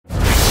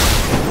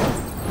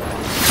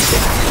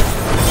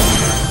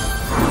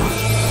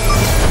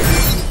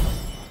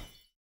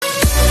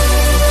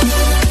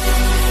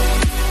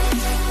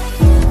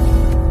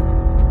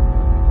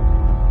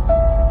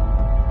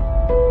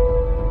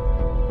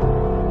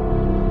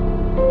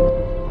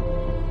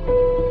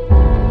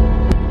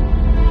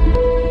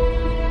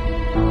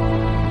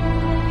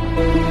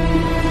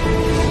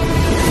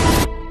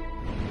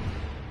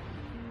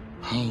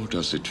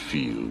does it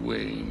feel,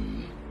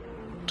 Wayne,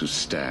 to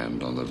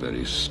stand on the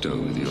very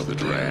stone that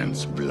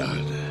drants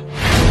blood?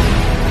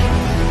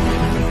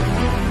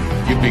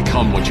 You've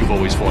become what you've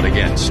always fought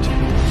against.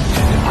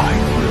 And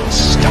I will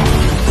stop.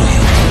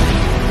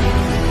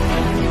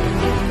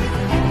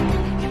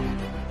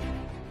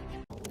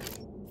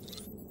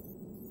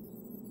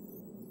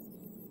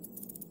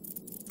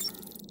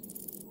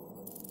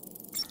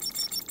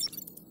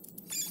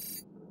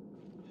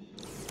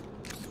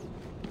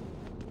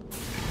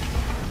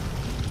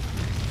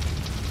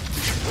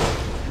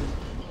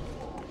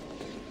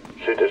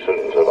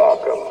 Citizens of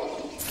Arkham,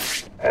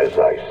 as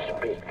I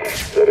speak,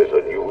 there is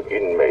a new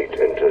inmate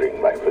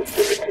entering my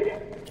facility.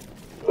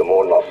 The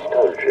more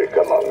nostalgic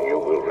among you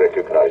will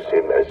recognize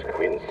him as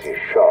Quincy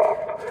Sharp,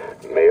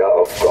 Mayor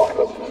of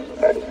Gotham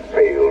and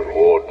failed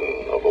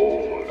warden of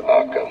old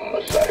Arkham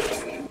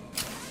Asylum.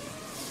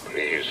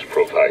 Please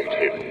provide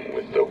him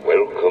with the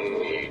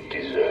welcome he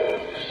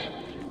deserves.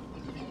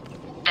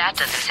 That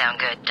doesn't sound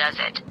good, does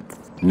it?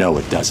 No,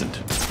 it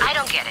doesn't. I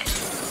don't get it.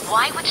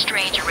 Why would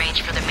Strange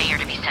arrange for the mayor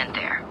to be sent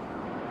there?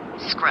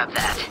 Scrub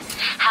that.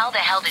 How the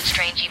hell did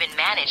Strange even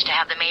manage to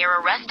have the mayor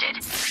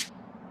arrested?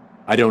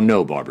 I don't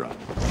know, Barbara.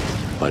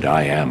 But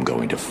I am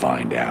going to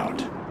find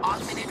out.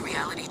 Augmented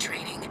reality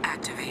training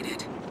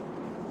activated.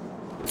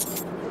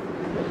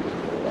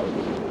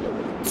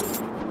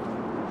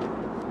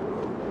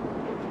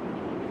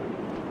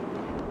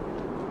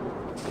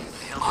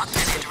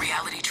 Augmented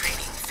reality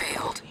training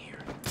failed.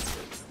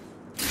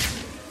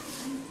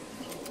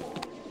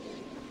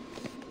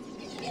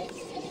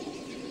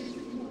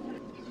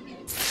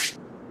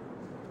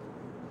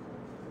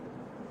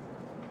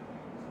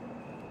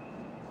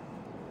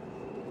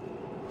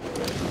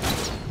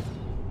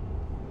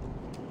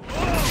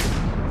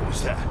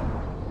 Who's that?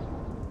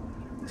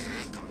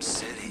 Arkham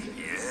City,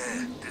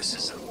 yeah. This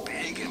is a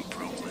big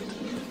improvement.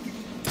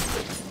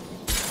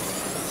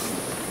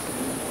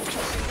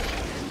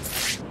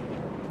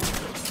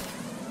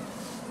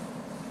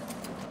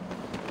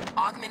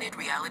 Augmented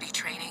reality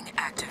training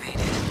activated.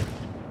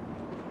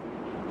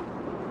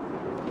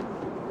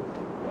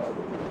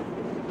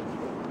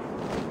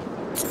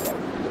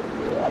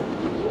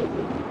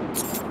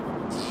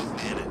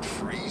 Man and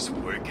Freeze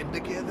working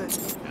together?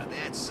 Now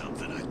that's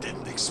something I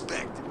didn't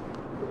expect.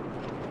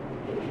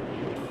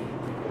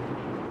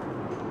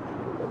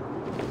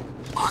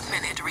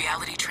 Augmented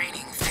reality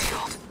training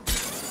failed.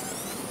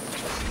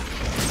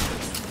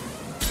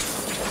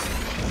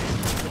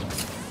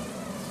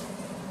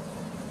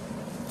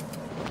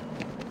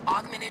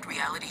 Augmented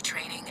reality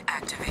training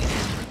activated.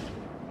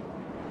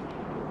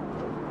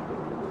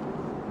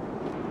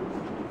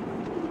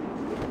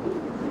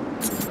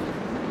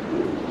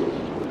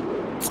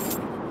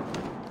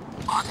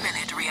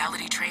 Augmented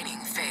reality training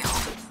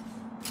failed.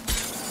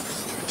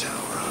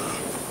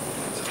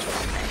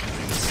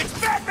 It's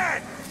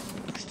Batman!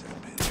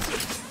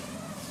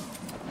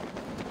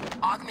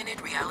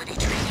 Augmented reality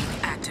training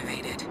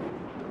activated.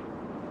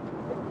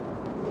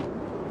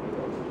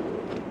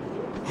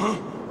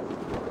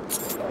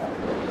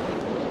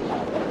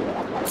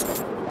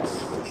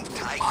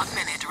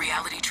 Augmented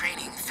reality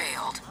training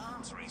failed.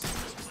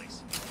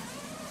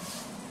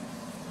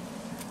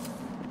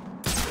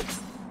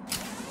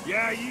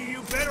 Yeah,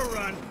 you better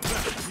run.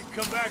 You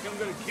come back, I'm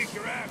gonna kick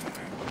your ass.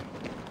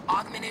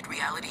 Augmented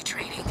reality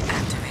training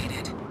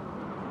activated.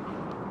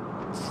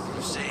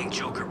 You're saying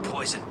Joker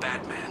poisoned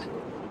Batman?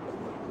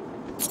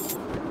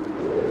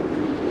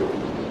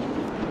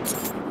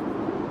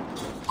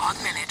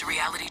 Augmented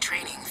reality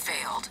training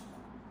failed.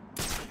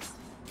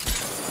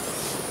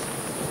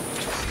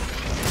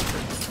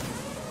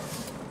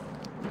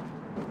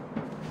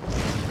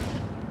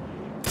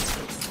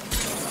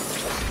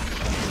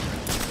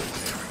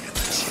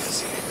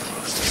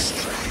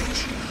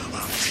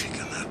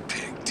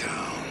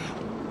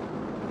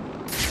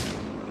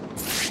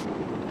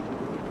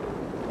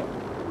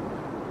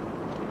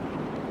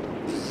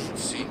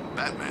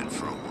 Batman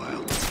for a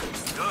while.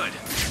 Good.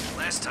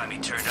 Last time he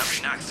turned up,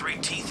 he knocked 3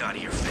 teeth out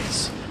of your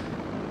face.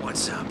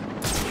 What's up?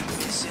 You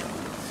miss him?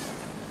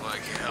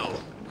 Like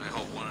hell. I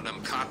hope one of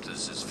them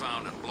copters is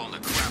found and blown the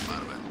crap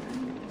out of it.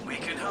 We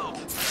can hope.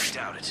 I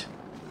doubt it.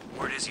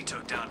 Word is he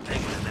took down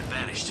Penguin and then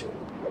vanished.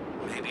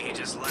 Maybe he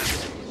just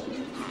left.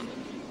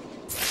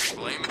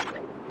 Blame him?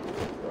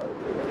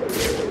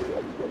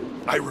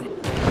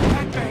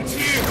 Batman's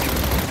here!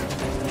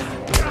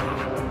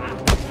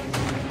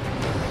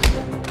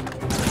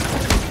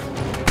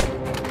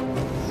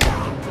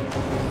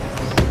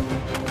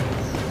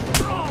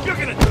 You're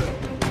gonna do it!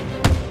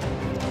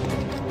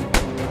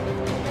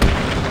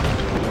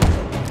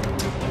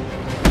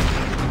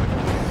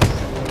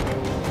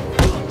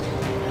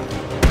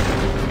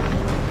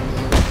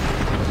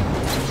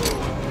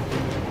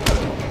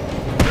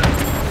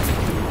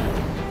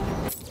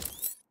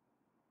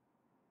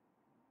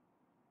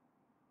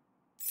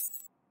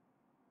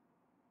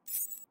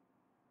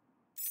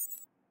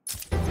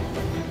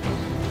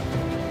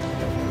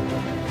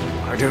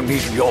 I don't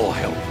need your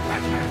help,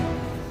 Batman.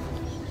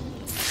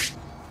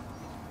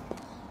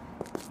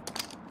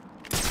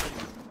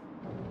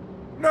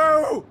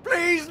 No!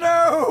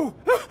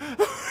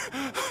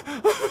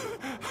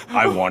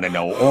 I want to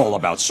know all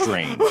about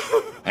Strange,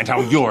 and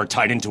how you're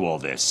tied into all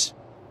this.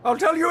 I'll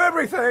tell you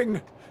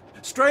everything.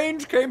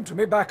 Strange came to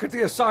me back at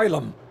the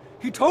asylum.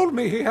 He told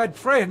me he had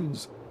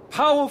friends,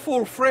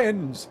 powerful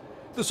friends,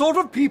 the sort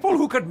of people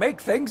who could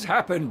make things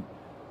happen.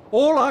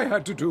 All I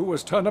had to do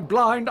was turn a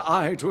blind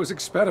eye to his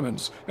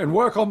experiments and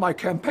work on my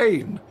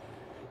campaign.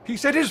 He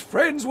said his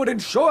friends would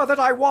ensure that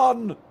I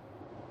won.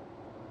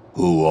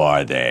 Who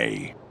are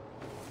they?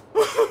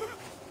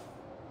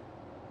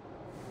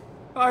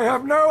 I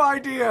have no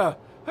idea.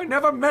 I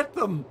never met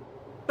them.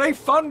 They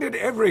funded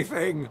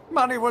everything.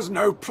 Money was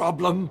no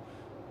problem.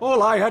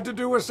 All I had to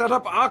do was set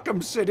up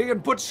Arkham City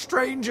and put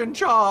Strange in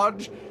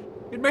charge.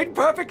 It made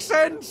perfect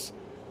sense.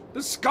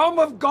 The scum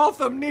of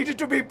Gotham needed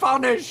to be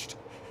punished.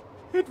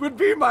 It would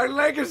be my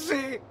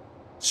legacy.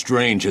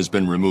 Strange has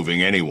been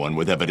removing anyone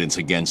with evidence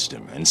against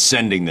him and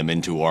sending them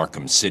into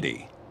Arkham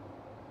City.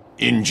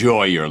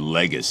 Enjoy your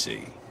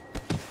legacy.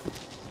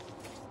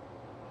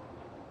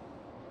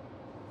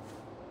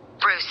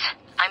 Bruce,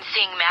 I'm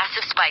seeing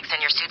massive spikes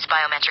on your suit's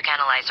biometric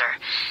analyzer.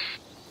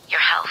 Your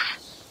health.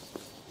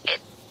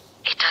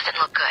 It doesn't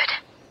look good.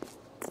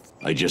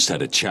 I just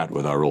had a chat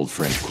with our old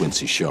friend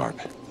Quincy Sharp.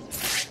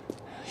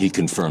 He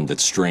confirmed that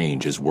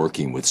Strange is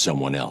working with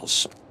someone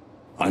else.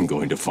 I'm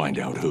going to find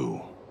out who.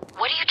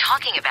 What are you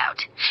talking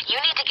about? You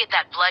need to get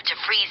that blood to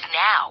freeze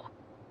now.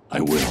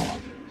 I will.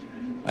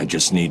 I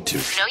just need to.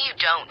 No, you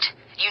don't.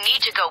 You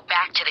need to go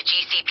back to the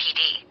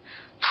GCPD.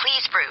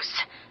 Please,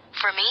 Bruce.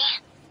 For me?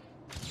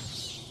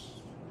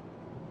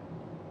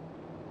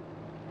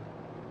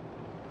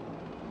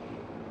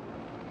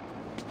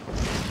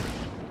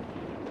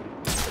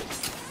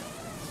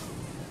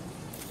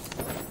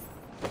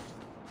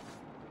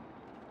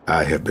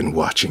 I have been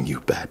watching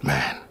you,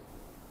 Batman,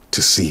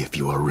 to see if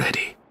you are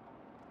ready.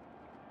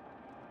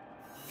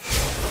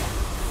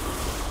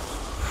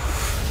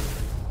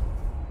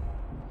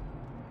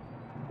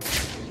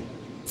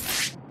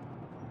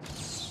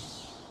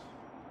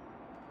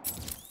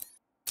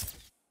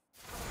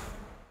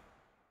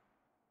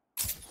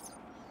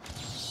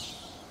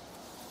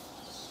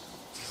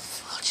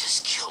 I'll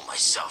just kill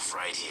myself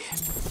right here.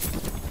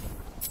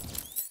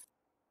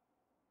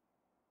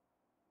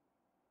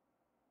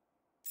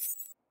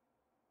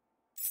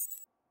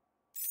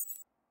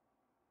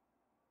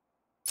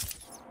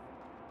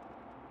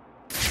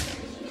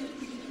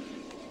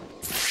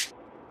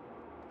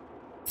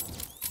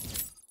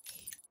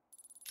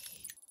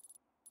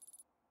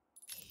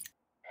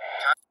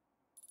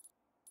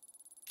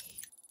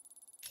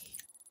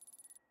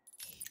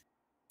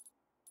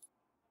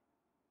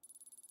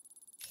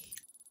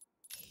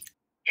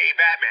 Hey,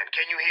 Batman,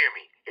 can you hear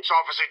me? It's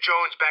Officer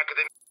Jones back at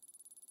the...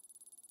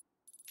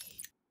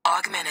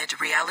 Augmented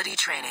reality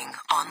training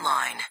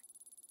online.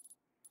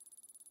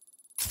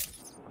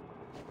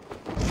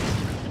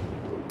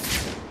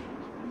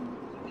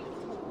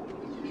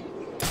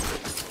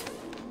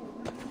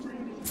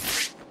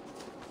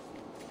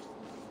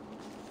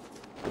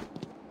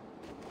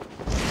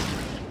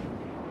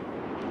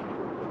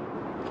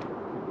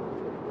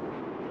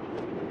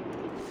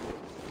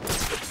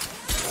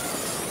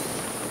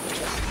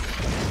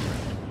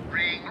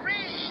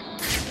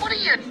 What are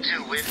you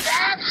doing,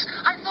 Babs?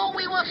 I thought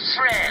we were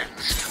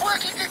friends,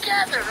 working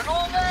together and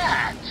all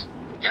that.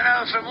 You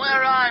know, from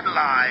where I'm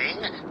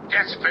lying,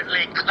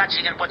 desperately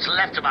clutching at what's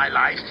left of my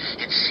life,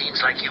 it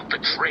seems like you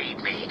betrayed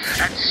me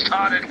and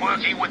started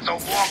working with the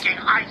walking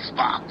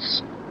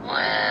icebox.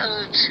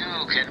 Well,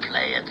 two can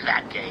play at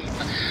that game.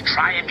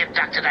 Try and get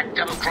back to that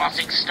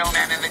double-crossing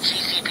snowman in the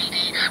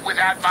GCPD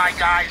without my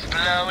guys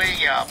blowing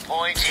your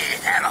pointy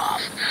head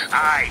off.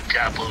 I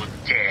double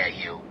dare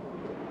you.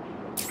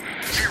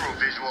 Zero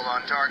visual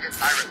on target.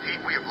 I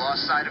repeat, we have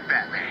lost sight of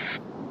Batman.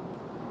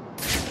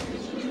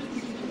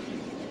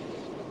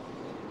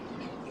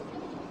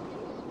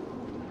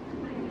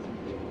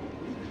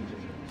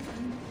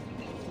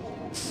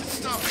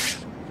 Stop it.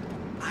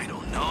 I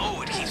don't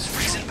know. It keeps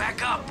freezing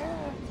back up.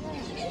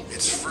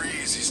 It's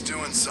Freeze. He's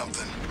doing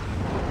something.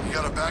 You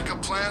got a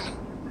backup plan?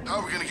 How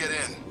are we gonna get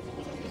in?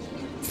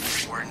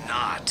 We're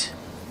not.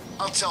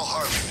 I'll tell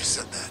Harley you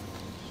said that.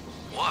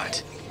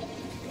 What?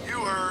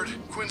 You heard.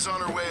 Quinn's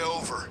on her way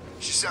over.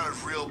 She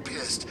sounded real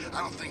pissed. I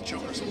don't think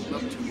Joker's holding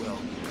up too well.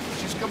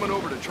 She's coming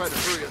over to try to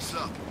hurry us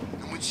up.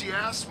 And when she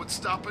asks what's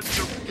stopping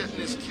Joker getting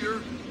his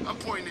cure, I'm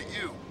pointing at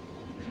you.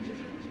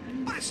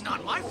 But it's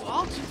not my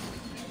fault.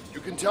 You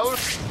can tell her?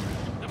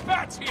 The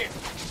Bat's here!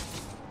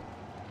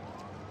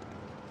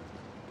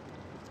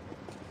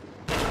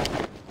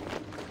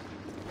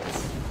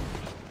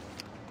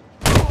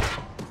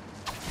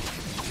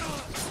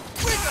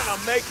 We're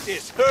gonna make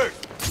this hurt!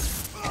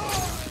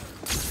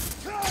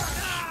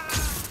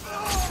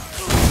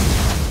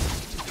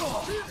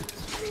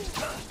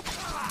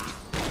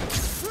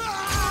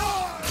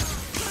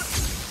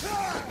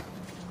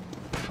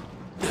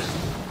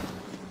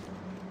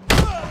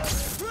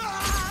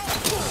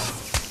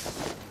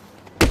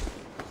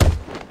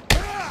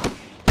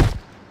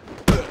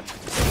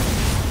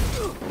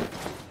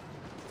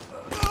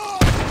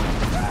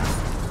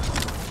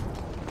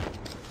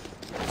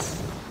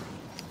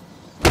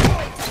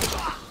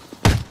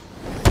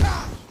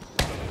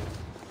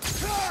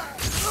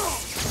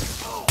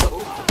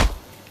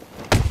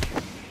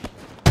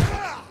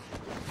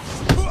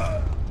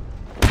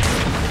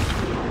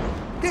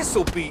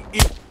 be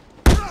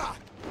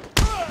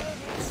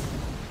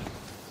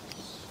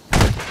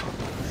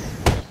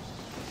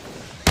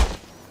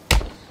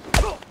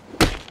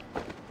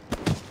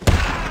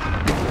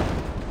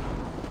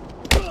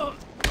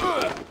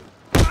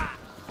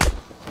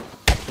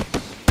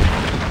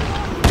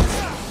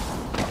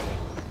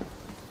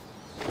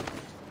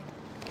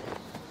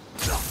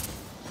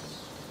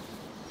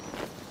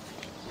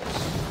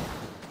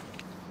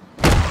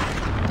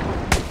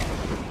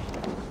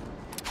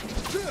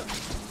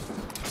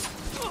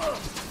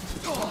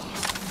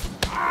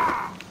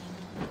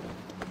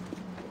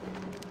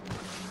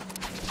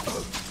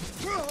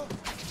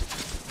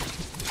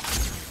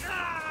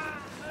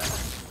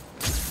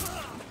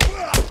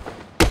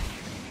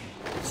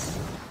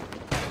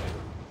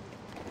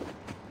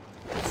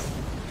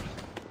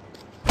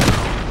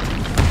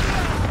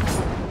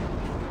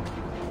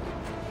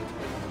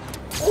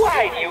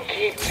Why do you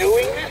keep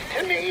doing this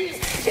to me?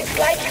 It's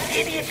like you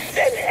idiots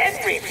spend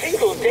every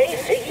single day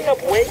thinking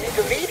up ways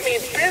to leave me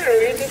bitter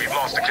and... We've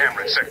lost the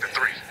camera in Sector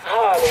 3.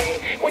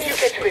 Harley, when you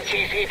get to the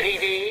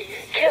GCPD,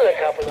 kill a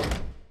couple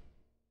of...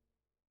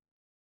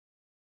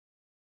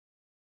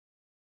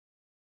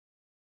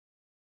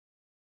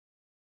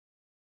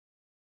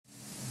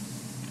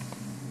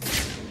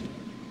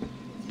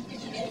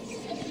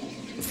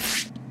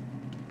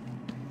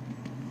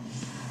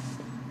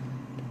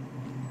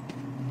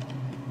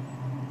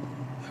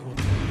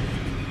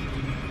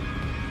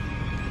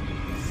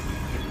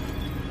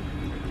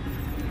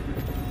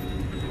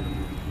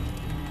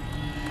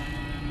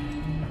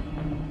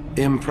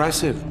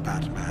 Impressive,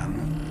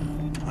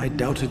 Batman. I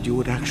doubted you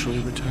would actually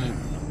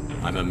return.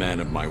 I'm a man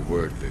of my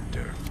word,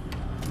 Victor.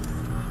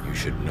 You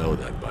should know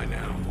that by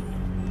now.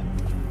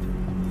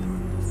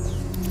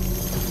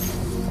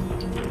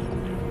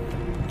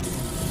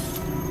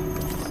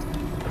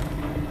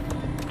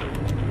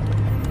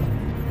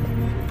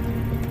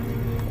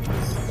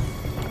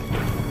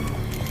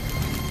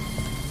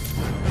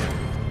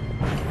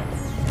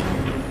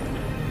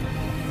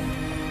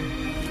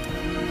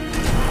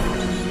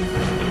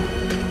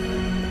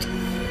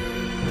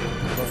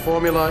 The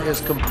formula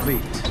is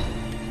complete.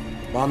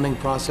 Bonding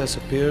process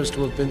appears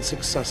to have been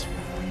successful.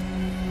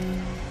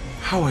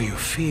 How are you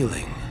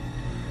feeling?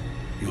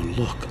 You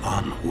look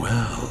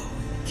unwell.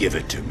 Give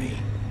it to me.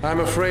 I'm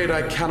afraid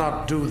I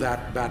cannot do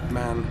that,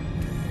 Batman.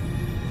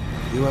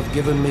 You have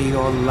given me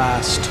your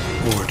last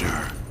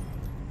order.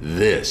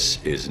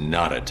 This is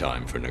not a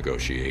time for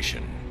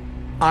negotiation.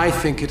 I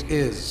think it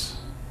is.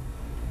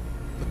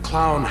 The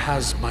clown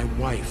has my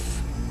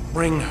wife.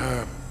 Bring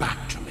her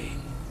back to me.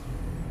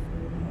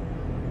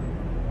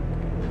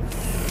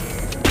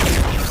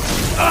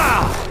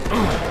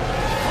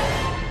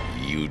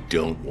 You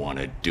don't want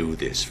to do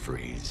this,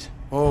 Freeze.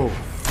 Oh,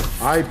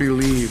 I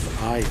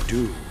believe I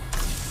do.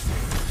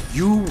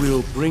 You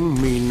will bring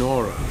me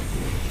Nora,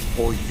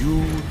 or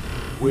you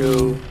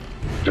will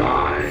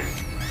die.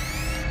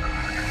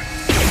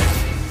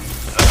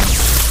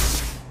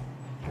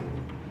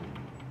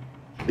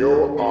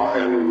 You are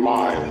in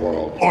my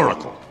world.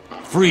 Oracle!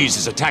 Freeze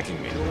is attacking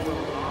me.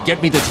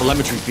 Get me the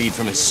telemetry feed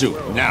from his suit,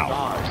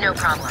 now. No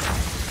problem.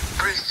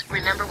 Bruce,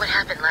 remember what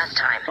happened last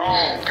time.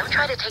 Don't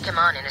try to take him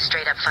on in a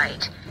straight-up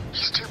fight.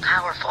 He's too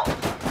powerful.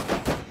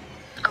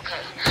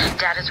 Okay,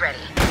 data's ready.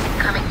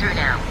 Coming through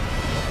now.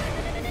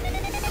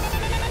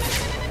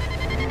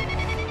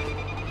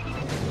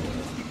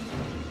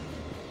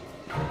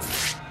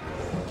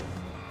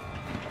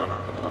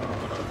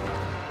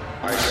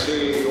 I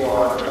see you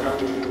are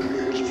attempting to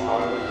use my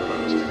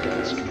weapons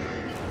against me.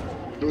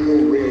 Do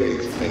you really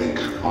think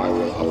I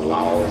will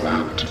allow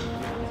that?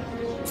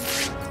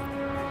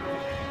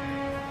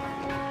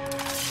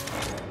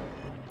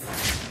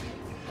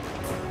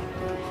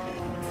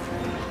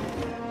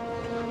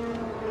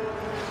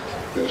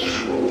 This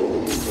fool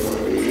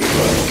will be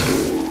evil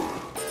too.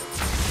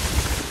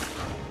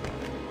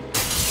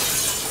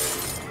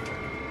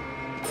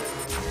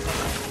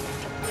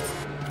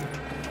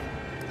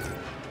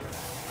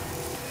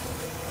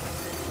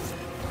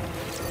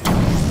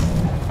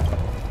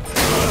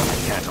 I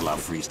can't allow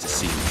Freeze to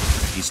see me.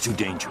 He's too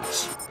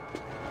dangerous.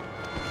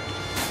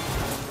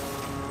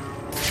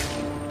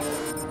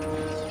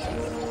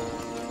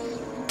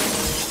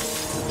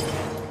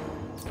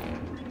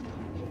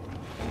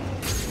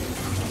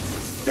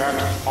 Get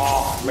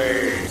off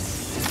me!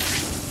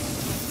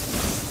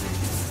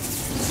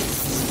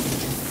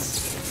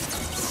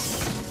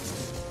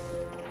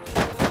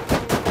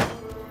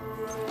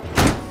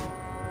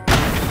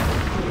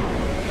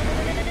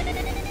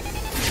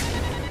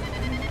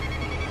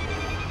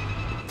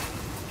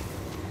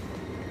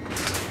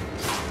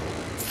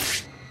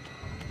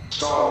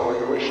 So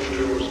you wish to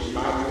use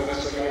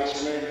madness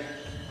against me?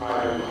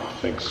 I do not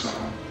think so.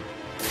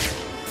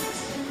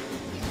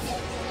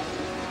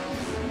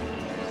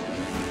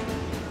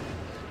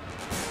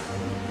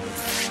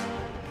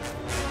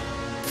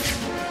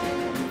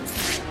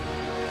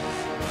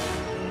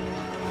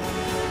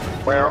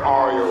 Where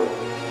are you?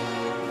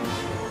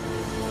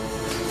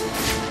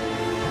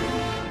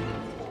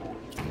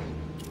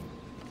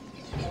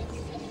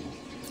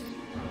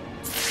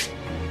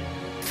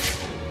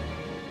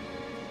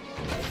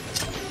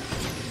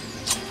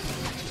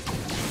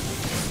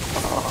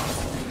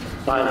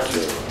 Thank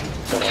you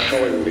for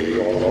showing me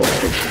your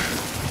location.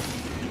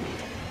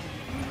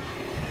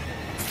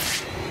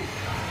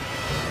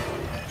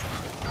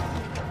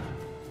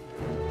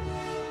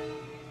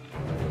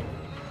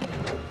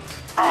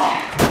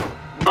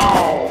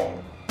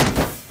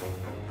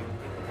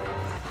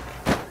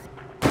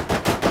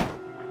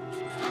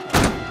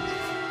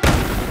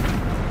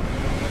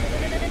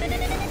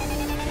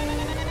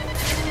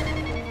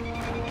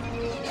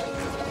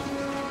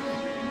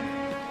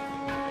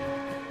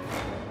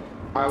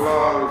 I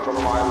learned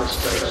from my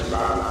mistakes,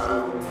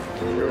 man.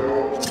 Do you?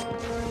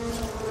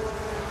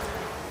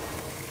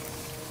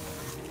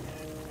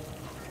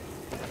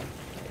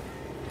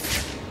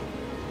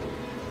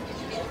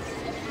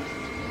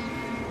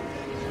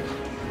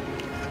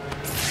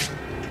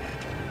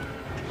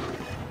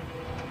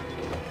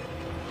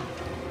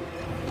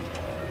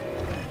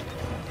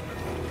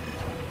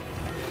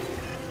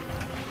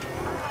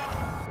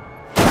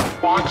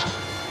 What?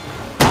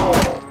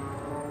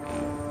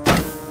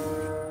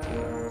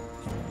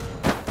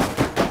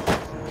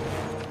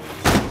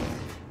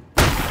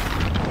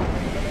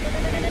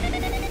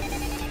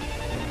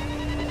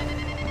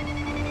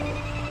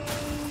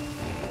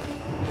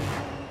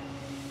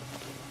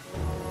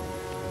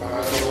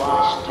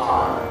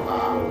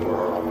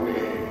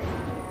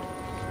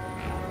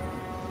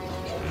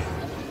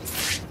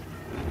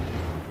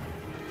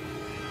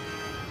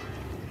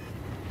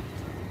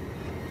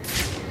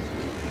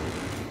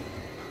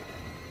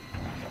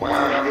 Where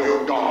have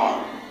you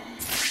gone?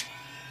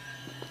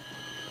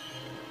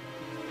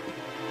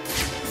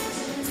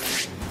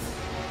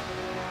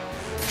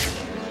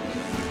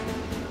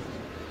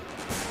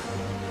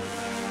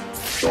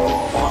 Your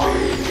body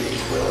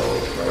will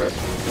betray.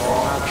 Your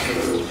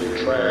actions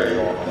betray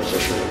your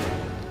position.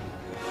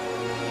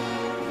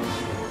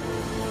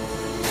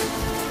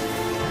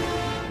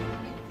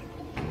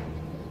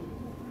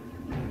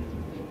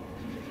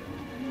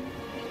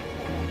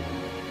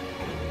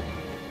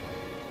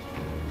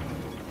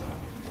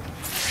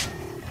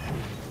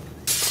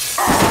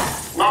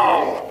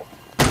 No!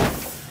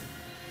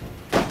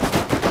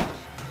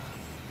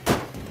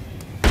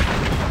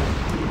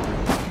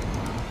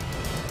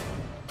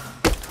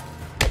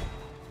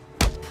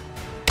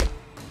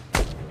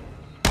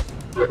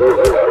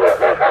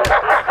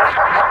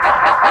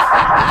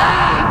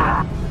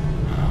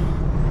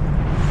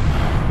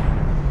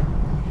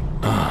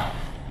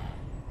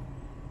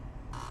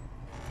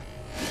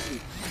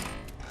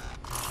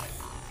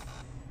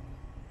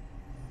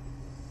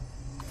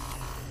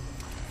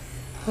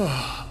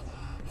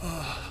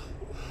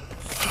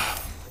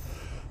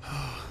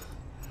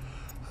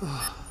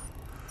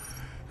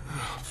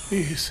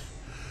 Please,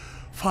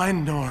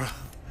 find Nora.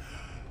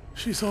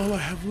 She's all I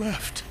have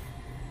left.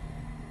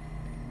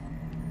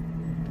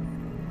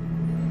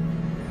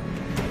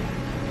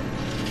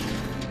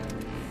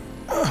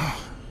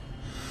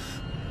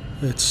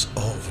 It's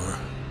over.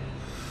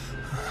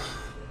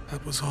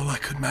 That was all I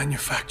could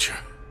manufacture.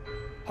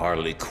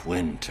 Harley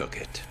Quinn took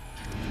it.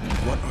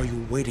 What are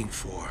you waiting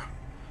for?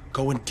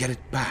 Go and get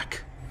it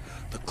back.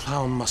 The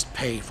clown must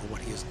pay for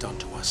what he has done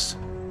to us.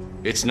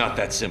 It's not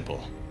that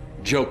simple.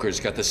 Joker's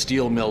got the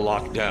steel mill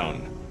locked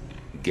down.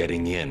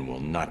 Getting in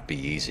will not be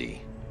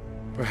easy.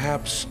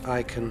 Perhaps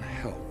I can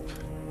help.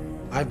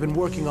 I've been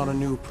working on a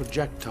new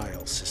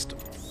projectile system.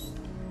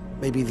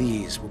 Maybe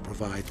these will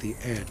provide the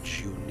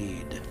edge you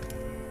need.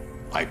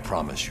 I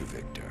promise you,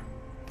 Victor,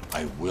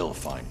 I will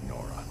find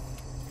Nora.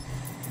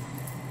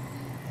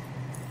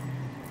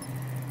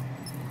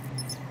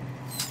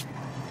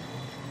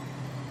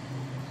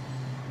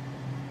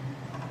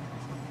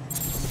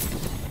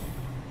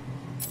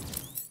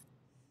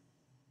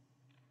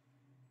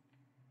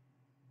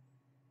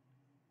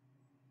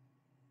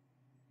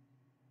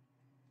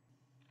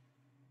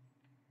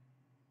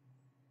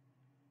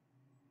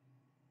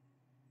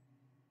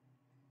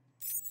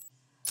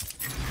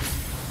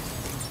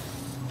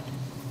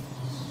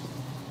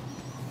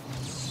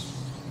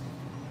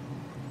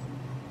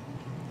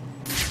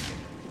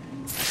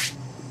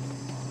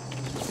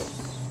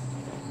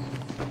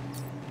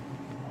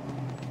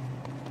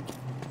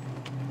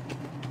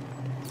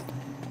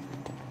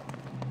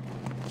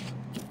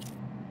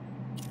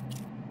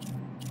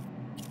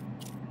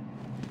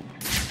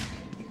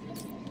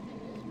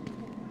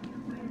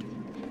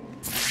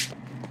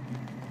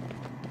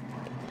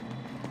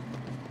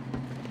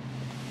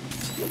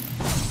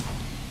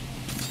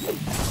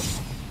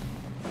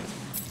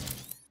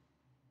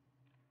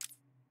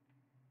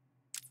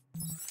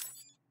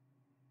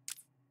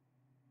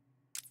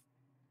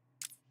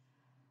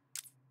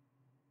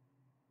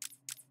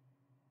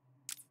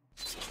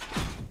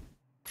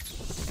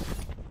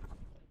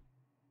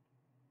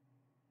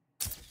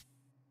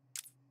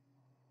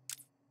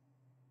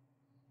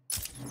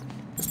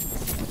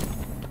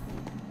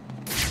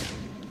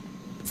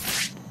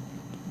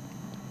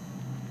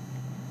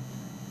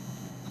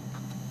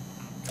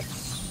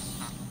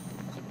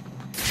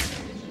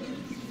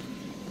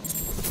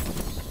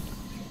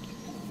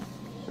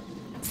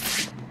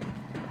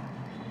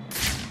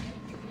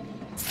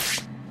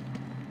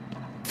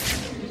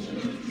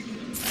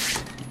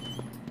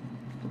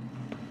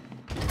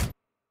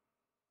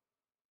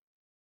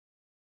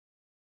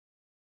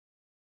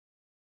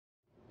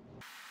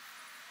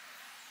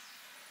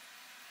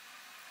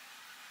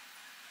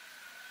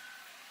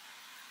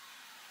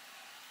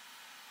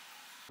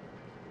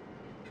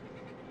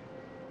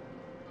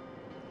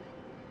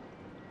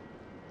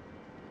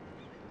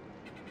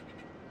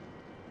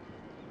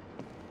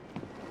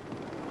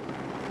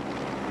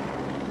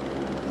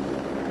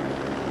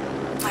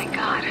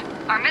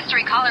 Our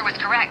mystery caller was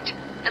correct.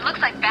 It looks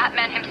like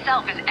Batman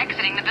himself is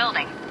exiting the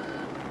building.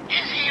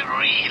 Is he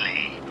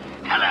really?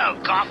 Hello,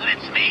 Gotham,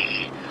 it's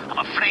me. I'm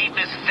afraid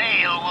Miss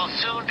Vale will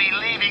soon be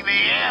leaving the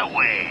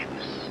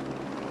airwaves.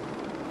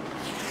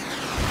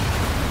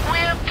 We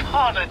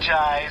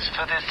apologize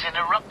for this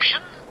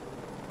interruption.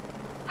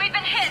 We've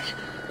been hit.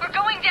 We're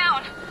going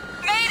down.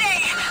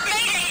 Mayday!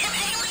 Mayday!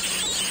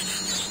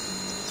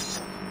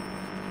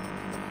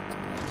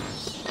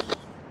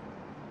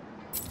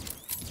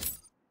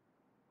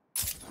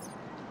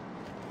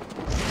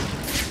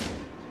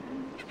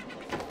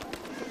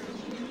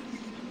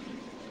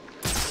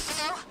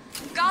 Hello?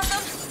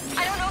 Gotham?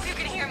 I don't know if you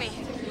can hear me.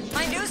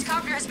 My news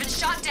copter has been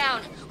shot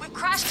down. We've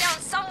crashed down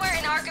somewhere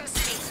in Arkham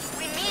City.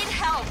 We need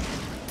help.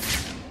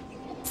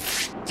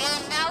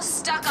 I'm now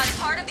stuck on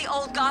part of the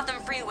old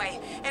Gotham freeway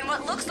in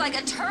what looks like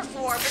a turf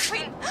war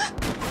between...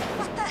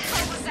 What the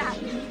hell was that?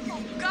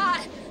 Oh,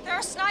 God! There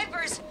are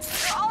snipers!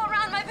 They're all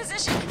around my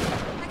position!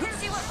 I can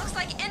see what looks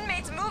like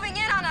inmates moving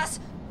in on us!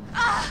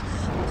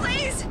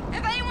 Please!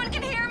 If anyone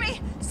can hear me,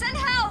 send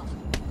help!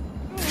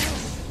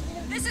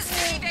 This is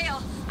Vicky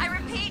Vale. I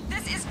repeat,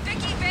 this is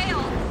Vicky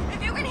Vale.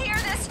 If you can hear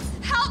this,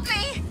 help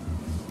me!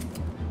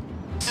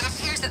 It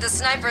appears that the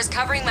snipers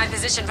covering my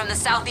position from the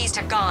southeast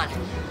have gone.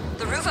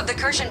 The roof of the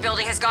Kirshen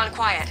building has gone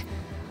quiet.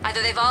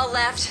 Either they've all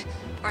left,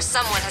 or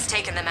someone has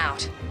taken them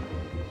out.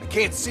 I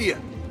can't see it.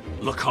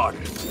 Look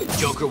harder.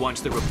 Joker wants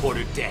the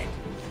reporter dead.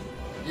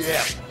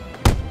 Yeah.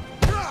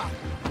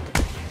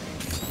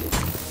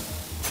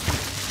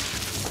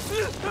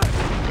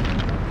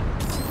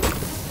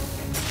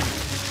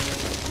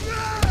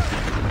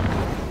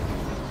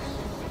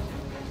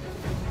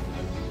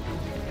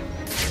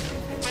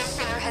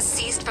 Fire has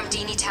ceased from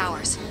Dini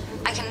Towers.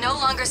 I can no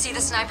longer see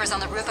the snipers on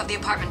the roof of the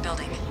apartment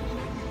building.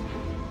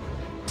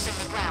 From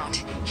the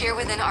ground, here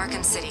within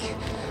Arkham City,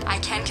 I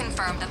can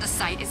confirm that the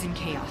site is in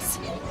chaos.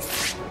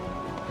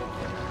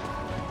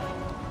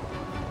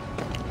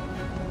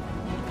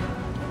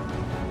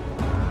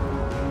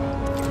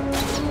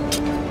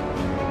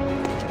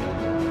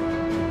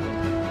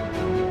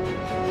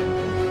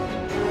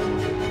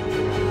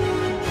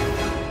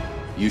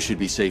 You should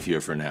be safe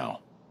here for now.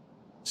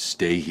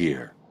 Stay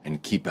here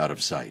and keep out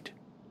of sight.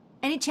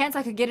 Any chance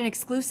I could get an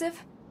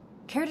exclusive?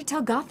 Care to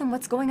tell Gotham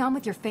what's going on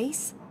with your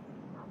face?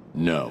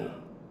 No.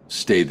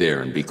 Stay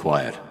there and be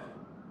quiet.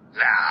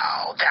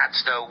 Now,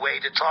 that's no way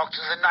to talk to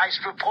the nice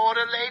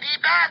reporter, Lady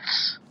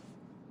Bats.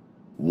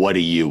 What do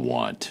you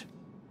want?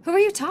 Who are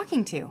you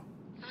talking to?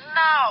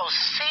 Now,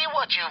 see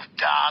what you've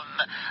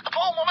done. The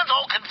poor woman's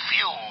all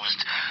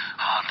confused.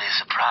 Hardly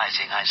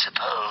surprising, I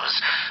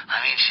suppose.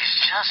 I mean,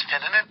 she's just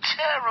been in a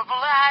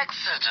terrible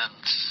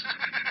accident.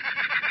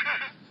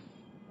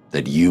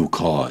 That you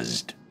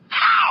caused.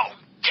 How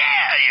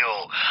dare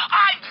you?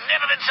 I've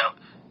never been so...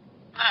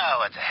 Oh,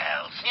 what the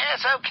hell.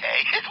 Yes,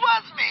 okay, it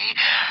was me.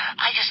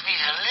 I just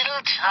needed a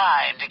little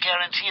time to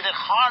guarantee that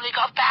Harley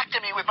got back to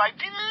me with my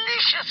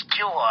delicious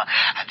cure.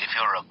 And if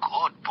you're a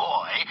good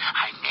boy,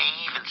 I may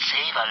even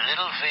save a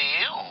little for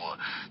you.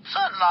 It's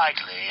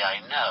unlikely, I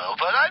know,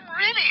 but I'm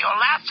really your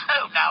last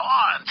hope now,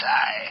 aren't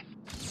I?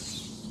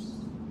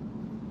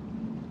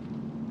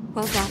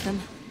 Well, Gotham,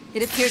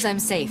 it appears I'm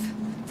safe.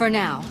 For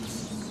now.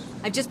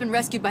 I've just been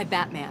rescued by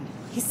Batman.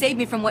 He saved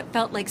me from what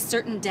felt like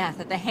certain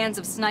death at the hands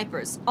of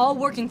snipers, all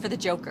working for the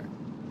Joker.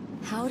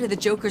 How did the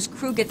Joker's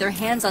crew get their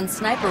hands on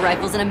sniper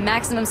rifles in a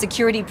maximum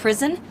security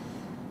prison?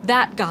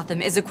 That,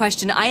 Gotham, is a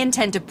question I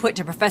intend to put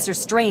to Professor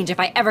Strange if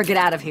I ever get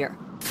out of here.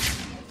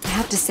 I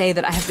have to say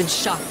that I have been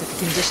shocked at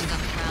the conditions on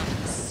the ground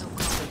in this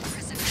so-called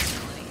prison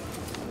facility.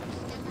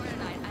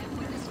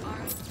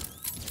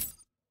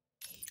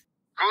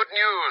 Good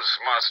news,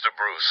 Master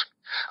Bruce.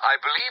 I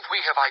believe we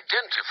have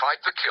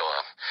identified the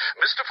cure.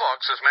 Mr.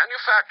 Fox has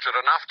manufactured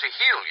enough to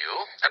heal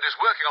you and is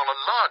working on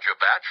a larger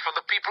batch for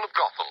the people of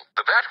Gotham.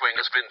 The Batwing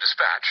has been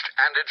dispatched,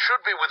 and it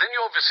should be within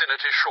your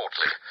vicinity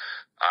shortly.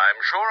 I'm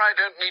sure I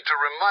don't need to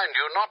remind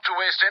you not to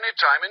waste any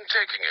time in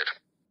taking it.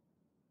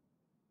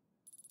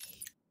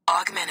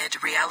 Augmented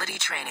reality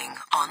training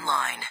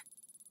online.